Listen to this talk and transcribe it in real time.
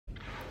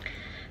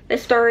the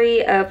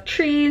story of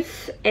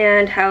trees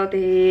and how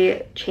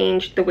they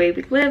changed the way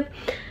we live,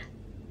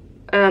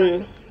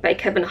 by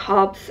Kevin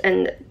Hobbs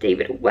and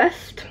David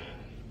West.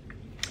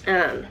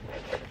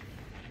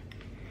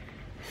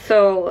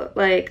 So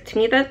like, to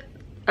me, that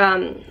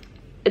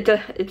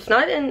it's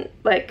not in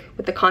like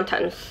with the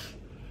contents,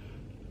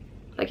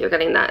 like you're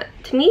getting that.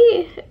 To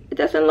me, it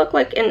doesn't look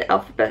like in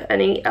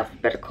any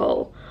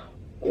alphabetical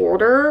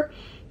order,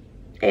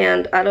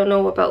 and I don't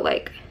know about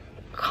like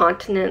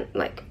continent,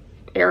 like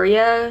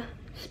area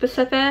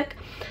specific,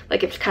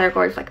 like it's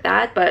categories like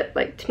that, but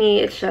like to me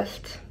it's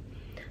just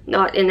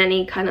not in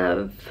any kind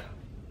of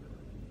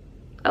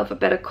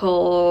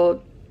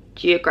alphabetical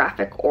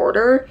geographic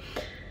order.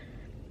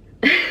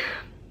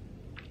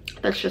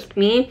 That's just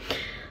me.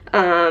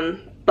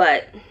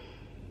 But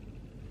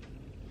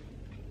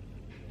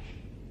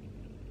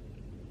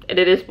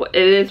it is what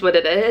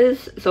it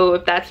is. So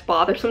if that's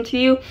bothersome to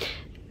you,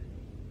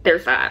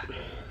 there's that.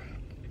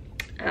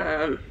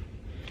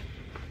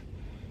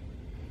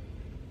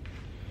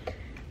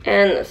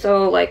 And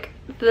so like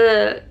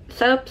the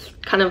setup's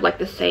kind of like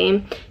the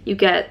same. You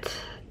get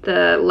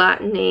the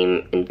Latin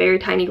name in very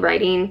tiny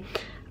writing,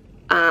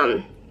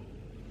 the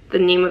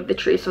name of the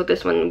tree. So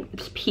this one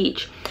is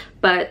peach,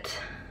 but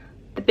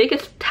the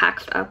biggest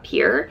text up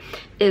here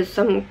is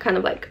some kind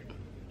of like,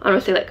 I don't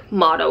want to say like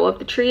motto of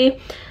the tree.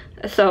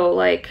 So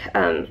like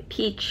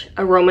peach,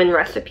 a Roman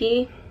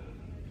recipe,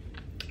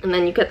 and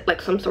then you get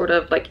like some sort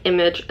of like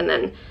image and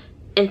then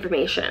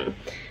information.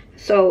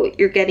 So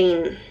you're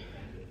getting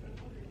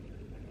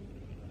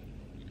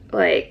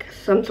like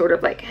some sort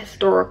of like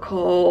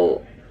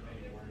historical,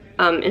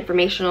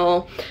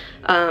 informational,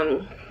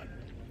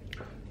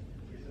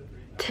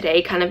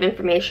 today kind of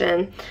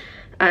information,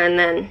 and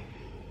then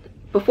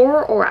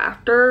before or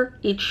after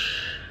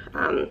each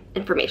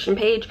information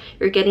page,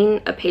 you're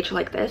getting a page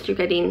like this. You're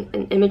getting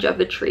an image of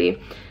the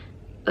tree,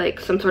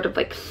 like some sort of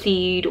like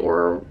seed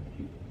or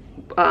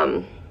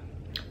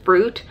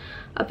fruit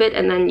of it,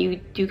 and then you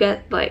do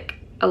get like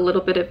a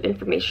little bit of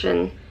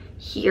information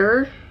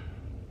here.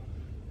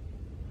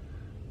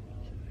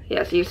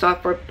 Yeah, so you saw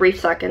it for a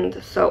brief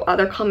second. So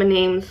other common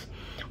names,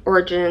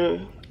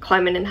 origin,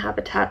 climate and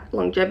habitat,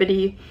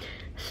 longevity,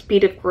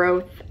 speed of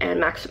growth, and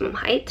maximum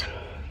height.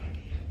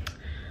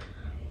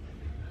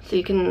 So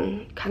you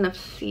can kind of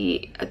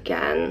see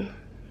again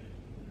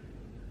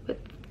with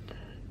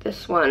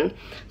this one.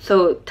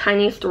 So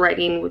tiniest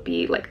writing would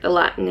be like the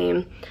Latin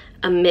name,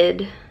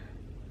 amid,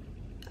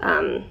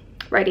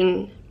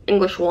 writing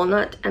English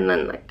walnut, and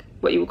then like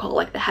what you would call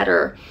like the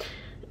header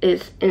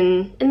is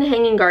in the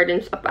Hanging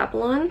Gardens of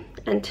Babylon.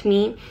 And to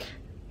me,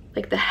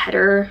 like the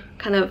header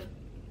kind of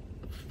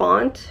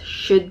font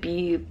should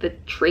be the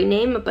tree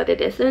name, but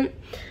it isn't.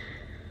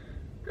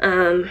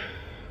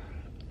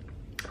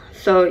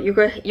 So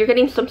you're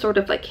getting some sort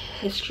of like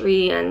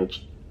history and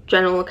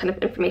general kind of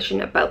information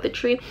about the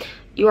tree.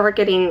 You are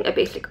getting a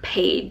basic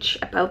page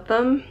about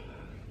them,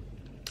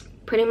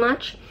 pretty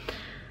much,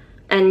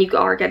 and you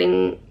are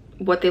getting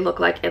what they look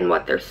like and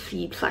what their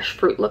seed slash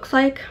fruit looks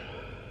like.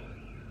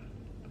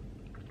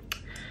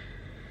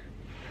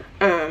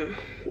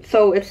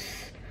 So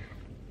it's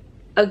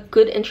a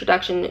good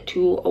introduction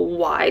to a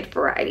wide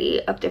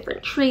variety of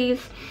different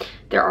trees.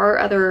 There are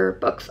other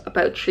books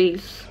about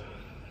trees.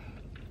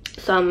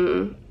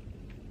 Some,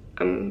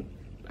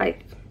 I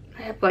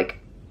have like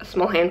a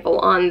small handful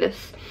on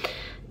this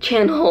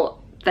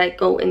channel that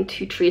go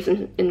into trees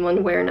in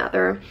one way or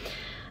another.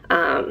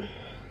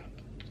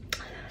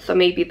 So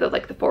maybe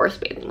the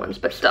forest bathing ones,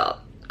 but still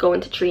go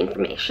into tree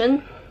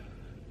information.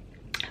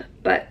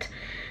 But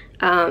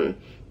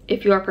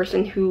if you are a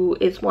person who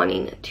is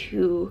wanting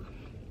to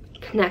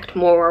connect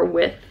more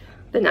with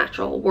the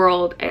natural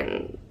world,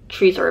 and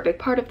trees are a big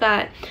part of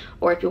that,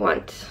 or if you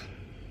want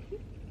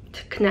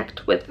to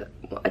connect with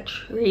a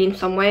tree in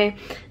some way,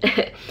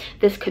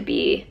 this could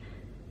be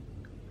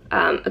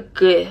a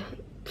good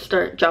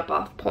jump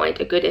off point,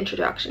 a good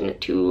introduction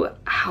to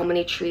how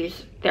many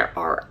trees there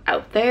are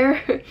out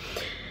there.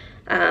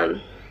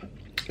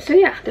 So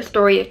yeah, the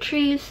story of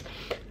trees.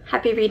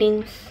 Happy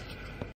readings.